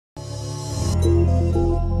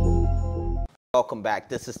Welcome back.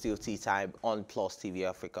 This is still Tea Time on Plus TV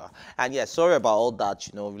Africa. And yeah, sorry about all that,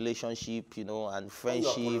 relationship, and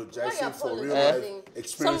friendship. Apologizing for real life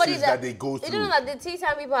experiences that they go through. You don't know that the Tea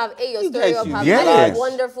Time people have your story up, have had a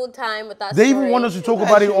wonderful time with that They story. even want us to talk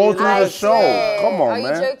about it all through the show. Come on,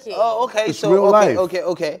 man. Are you joking? Oh, okay. It's real life.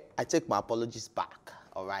 Okay. I take my apologies back.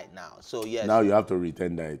 All right, now. So, yes. Now you have to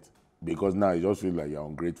retender it. Because now you just feel like you're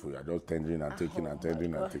ungrateful. You're just tendering and taking and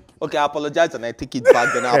tendering and taking. Okay, I apologize and I take it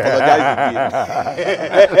back, then I apologize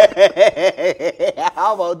again.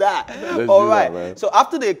 How about that? All right. That, so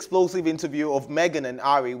after the explosive interview of Meghan and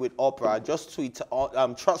Harry with Oprah, just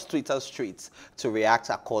trust Twitter's tweets to react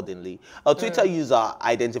accordingly. A Twitter user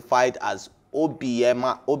identified as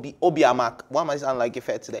Obiamak, why am I sounding like a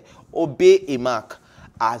fair today? Obiamak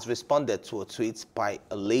has responded to a tweet by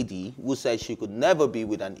a lady who said she could never be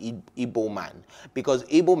with an Igbo man because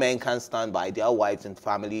Igbo men can't stand by their wives and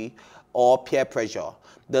family or peer pressure.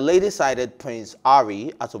 The lady cited Prince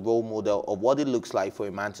Harry as a role model of what it looks like for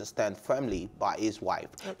a man to stand firmly by his wife,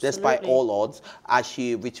 despite all odds, as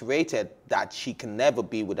she reiterated that she can never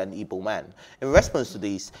be with an Igbo man. In response to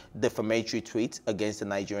this defamatory tweet against the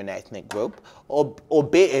Nigerian ethnic group,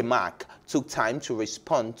 Obiamak took time to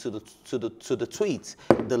respond to the tweet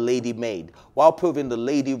the lady made, while proving the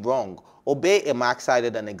lady wrong. Obiamak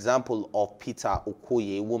cited an example of Peter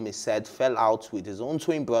Okoye, whom he said fell out with his own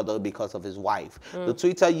twin brother because of his wife. The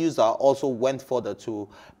Twitter user also went further to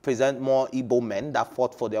present more Igbo men that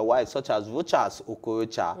fought for their wives, such as Rochas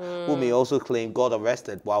Okorocha, whom he also claimed got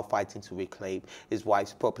arrested while fighting to reclaim his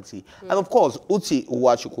wife's property. And of course, Uti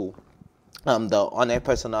Uwachukwu, the on-air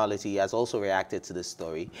personality, has also reacted to this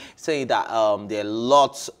story, saying that there are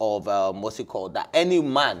lots of that any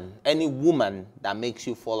woman that makes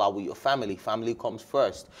you fall out with your family comes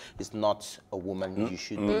first. It's not a woman you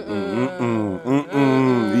should be.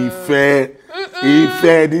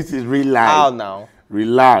 Ife, this is real life. How now?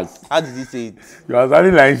 Relax. How did he say it? You are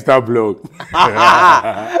sounding like Insta blog.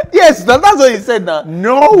 Yes, that's what he said now.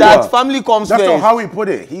 No. That family comes first. That's not how he put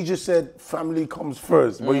it. He just said family comes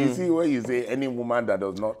first. But you see where you say any woman that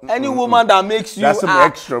does not. Any woman that makes you that's some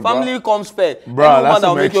extra, family comes first. Bro, any woman that's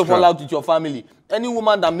that makes you extra. fall out with your family. Any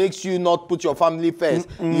woman that makes you not put your family first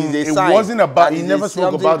is a sign. It wasn't about, he never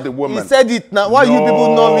spoke about the woman. He said it now. Why you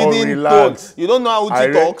people not reading tones? You don't know how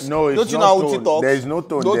Uti talks? No, it's don't you know how Uti talks? There is no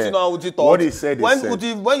tone Don't there. you know how Uti talks? What he said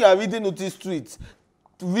is when you are reading Uti's tweets,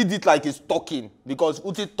 read it like he's talking, because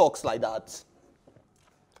Uti talks like that.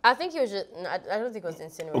 I think he was just, I don't think it was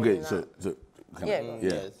insinuating. Okay, that. so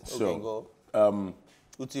Yes. So, go.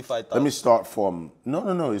 Uti fighter. let me start from,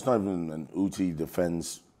 no, it's not even an Uti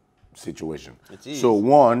defense situation. It is. So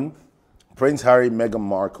one, Prince Harry, Meghan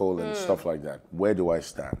Markle, and stuff like that. Where do I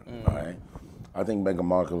stand? All right. I think Meghan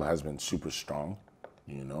Markle has been super strong,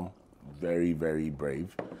 very, very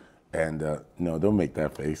brave. And no, don't make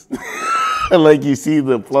that face. Like you see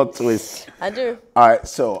the plot twist. I do. All right.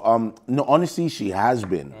 So no, honestly, she has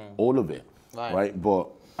been all of it, right? But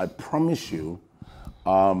I promise you,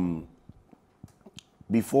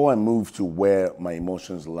 before I move to where my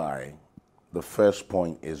emotions lie, the first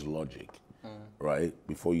point is logic, right?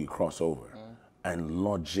 Before you cross over. And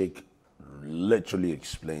logic literally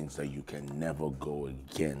explains that you can never go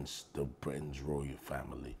against the Prince royal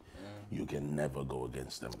family. You can never go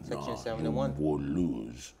against them. Section No, 71. you will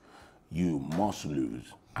lose. You must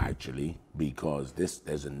lose, actually, because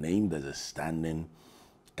there's a name, there's a standing,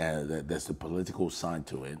 there's a political side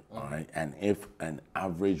to it, all right? And if an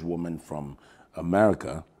average woman from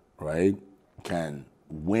America, right, can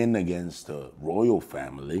win against the royal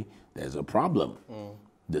family, there's a problem.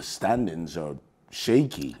 The standings are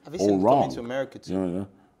shaky Have you or seen it wrong. coming to America too? No,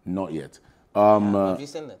 not yet. Have you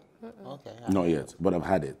seen it? Okay. Not yet, but I've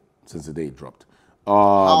had it since the day it dropped.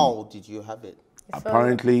 How did you have it?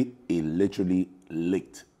 Apparently, it literally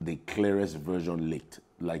leaked. The clearest version leaked.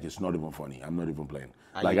 Like, it's not even funny. I'm not even playing.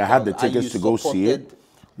 Like, I had the tickets to go see it.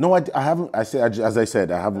 No, I haven't. As I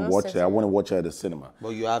said, I haven't watched it. I want to watch it at the cinema. But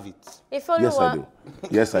you have it. If only Yes, I do.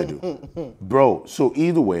 Yes, I do. Bro, so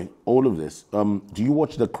either way, all of this, do you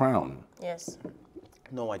watch The Crown? Yes,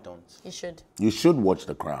 No, I don't. you should. You should watch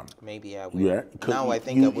The Crown. Maybe I will. Yeah. Now I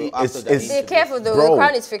think I will. After that Be interview. careful though. Bro. The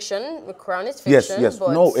Crown is fiction. The Crown is fiction. Yes.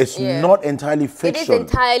 But No, it's not entirely It is fiction.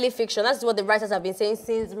 entirely fiction. That's what the writers have been saying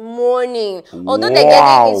since morning. Although they're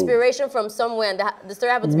Wow. getting inspiration from somewhere, and the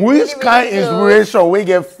story happens to be Which really, really kind of close. inspiration we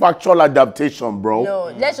get factual adaptation, bro? No,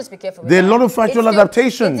 let's just be careful. with There are a that. lot of factual It's still-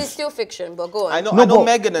 adaptations. It is still fiction, but go on. I know No, but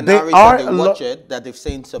Meghan and they Harry are said a they lot- watch it, that they've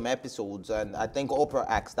seen some episodes, and I think Oprah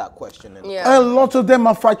asked that question. And Yeah. A lot of them them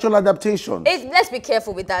are factual adaptations. Let's be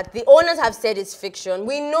careful with that. The owners have said it's fiction.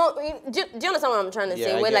 We know. Do you understand what I'm trying to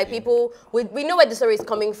say? Where like people, we know where the story is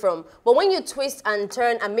coming from. But when you twist and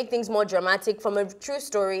turn and make things more dramatic from a true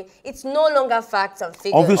story, it's no longer facts and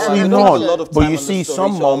figures. Obviously not. But you see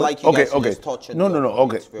some moments. Okay. No.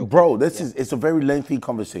 Okay, bro, it's a very lengthy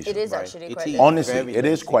conversation. It is actually quite lengthy. Honestly, it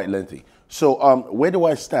is quite lengthy. So where do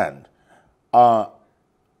I stand?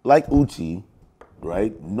 Like Uti,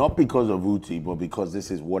 right? Not because of Uti, but because this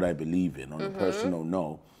is what I believe in on a personal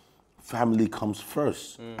note. Family comes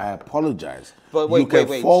first. I apologize. But wait.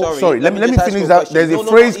 Sorry. Let me finish that. There's a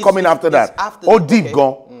phrase coming after that. Deep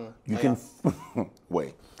gone. You can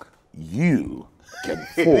wait. You can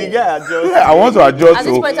fall. I want to adjust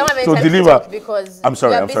to deliver. Because I'm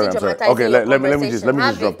sorry. Okay, let me just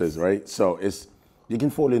drop this, right? So you can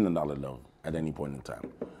fall in and out alone at any point in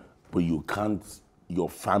time, but you can't. Your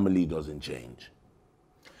family doesn't change.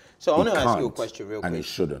 So I want to ask you a question real quick. And it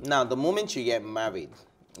shouldn't. Now, the moment you get married,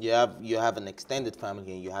 you have an extended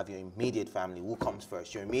family and you have your immediate family. Who comes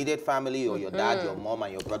first? Your immediate family or your dad, your mom,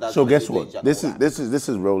 and your brothers? So guess what? This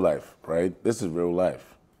is real life, right? This is real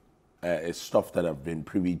life. It's stuff that I've been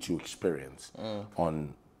privy to experience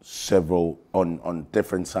on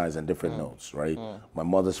different sides and different notes, right? My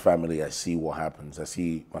mother's family, I see what happens. I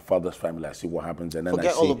see my father's family, I see what happens, and then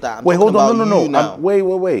Forget I see. all of that. Wait, hold on, no.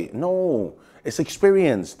 Wait. No, it's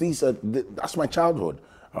experience. That's my childhood,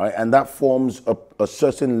 all right? And that forms a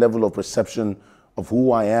certain level of perception of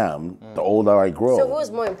who I am the older I grow. So who is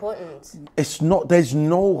more important? There's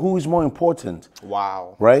no who is more important.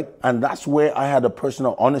 Wow. Right? And that's where I had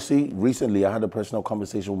recently I had a personal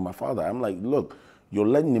conversation with my father. I'm like, look, you're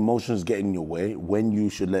letting emotions get in your way when you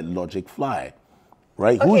should let logic fly.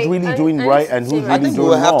 Right? Okay, who's really doing right and who's really doing wrong? I think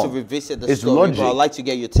we'll have to revisit the story, logic. but I'd like to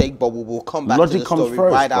get your take, but we will come back to the story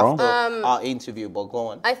right after our interview, but go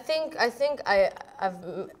on. I think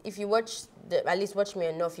if you at least watch me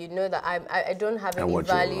enough, you know that I don't have any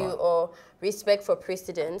value or respect for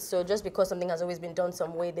precedence. So just because something has always been done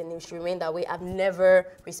some way, then it should remain that way. I've never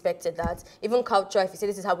respected that. Even culture, if you say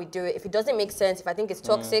this is how we do it, if it doesn't make sense, if I think it's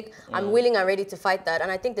toxic, I'm willing and ready to fight that.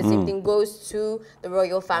 And I think the same thing goes to the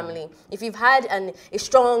royal family. If you've had a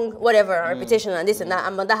strong reputation and this and that,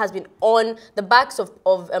 and that has been on the backs of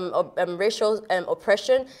racial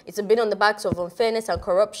oppression, it's been on the backs of unfairness and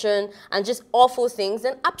corruption and just awful things,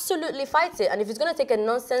 then absolutely fight it. And if it's going to take a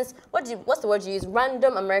nonsense, what's the word you use,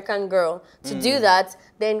 random American girl to do that,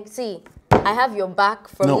 then see, I have your back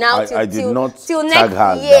from now till next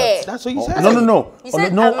year. That's what you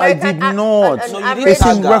said. No. I did not. It's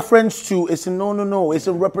in reference to. It's in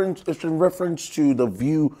reference to the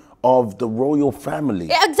view of the royal family.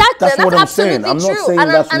 Yeah, exactly. That's what I'm saying. I'm not saying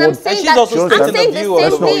that's what. I'm saying the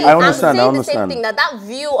same thing. That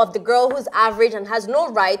view of the girl who's average and has no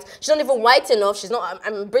rights. She's not even white enough. She's not.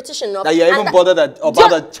 I'm British enough. That you're even bothered about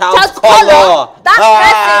the child's color. That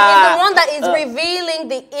person is the one that is revealing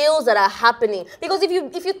the ills that are happening. Because if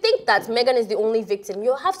you think that Meghan is the only victim,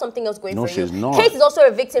 you'll have something else going for you. No, she's not. Kate is also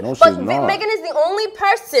a victim. No, but she's not. Meghan is the only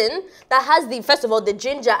person that has first of all the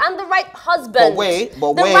ginger and the right husband. But wait.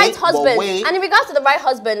 Husband. And in regards to the right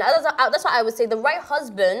husband, that's why I would say the right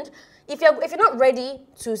husband, if you're not ready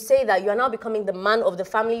to say that you are now becoming the man of the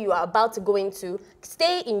family you are about to go into,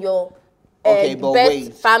 stay in your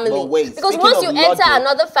best family. Because once you enter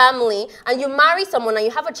another family and you marry someone and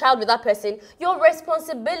you have a child with that person, your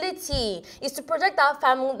responsibility is to protect that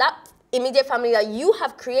family, that immediate family that you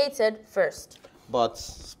have created first. But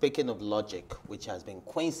speaking of logic, which has been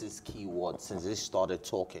Queen's keyword since they started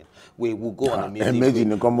talking, we will go on a music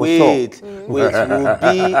break.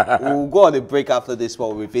 We'll go on a break after this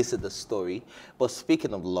while we revisit the story. But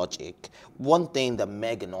speaking of logic, one thing that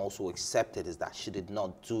Meghan also accepted is that she did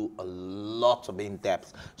not do a lot of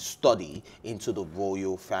in-depth study into the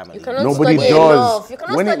royal family. Nobody does. You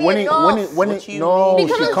cannot study enough. No, she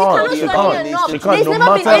can't. She can't. There's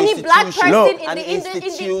never been any black person in the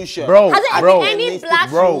institution. Bro, has there been any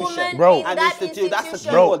black woman in that institution? That's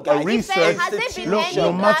a research. Has there been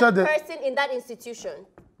any black person in that institution?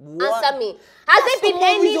 Answer me. Has there been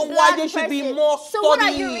any reason black why there should be person? more So what are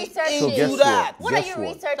study you researching? into that? What are you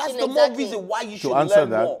researching That's the more exactly? reason why you should To answer learn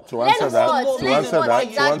that, more. to answer that, Learn to answer what? that,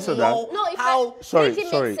 Exactly. to answer that. No, if How? Sorry.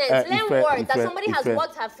 Learn words that somebody has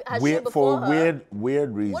worked has shown before for her.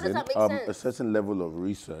 weird reason, What does that make sense? a certain level of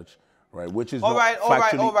research, right, which is all right,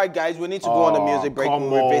 guys. We need to go on a music break.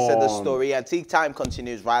 We'll revisit the story, and tea time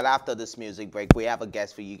continues right after this music break. We have a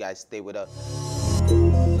guest for you guys. Stay with us.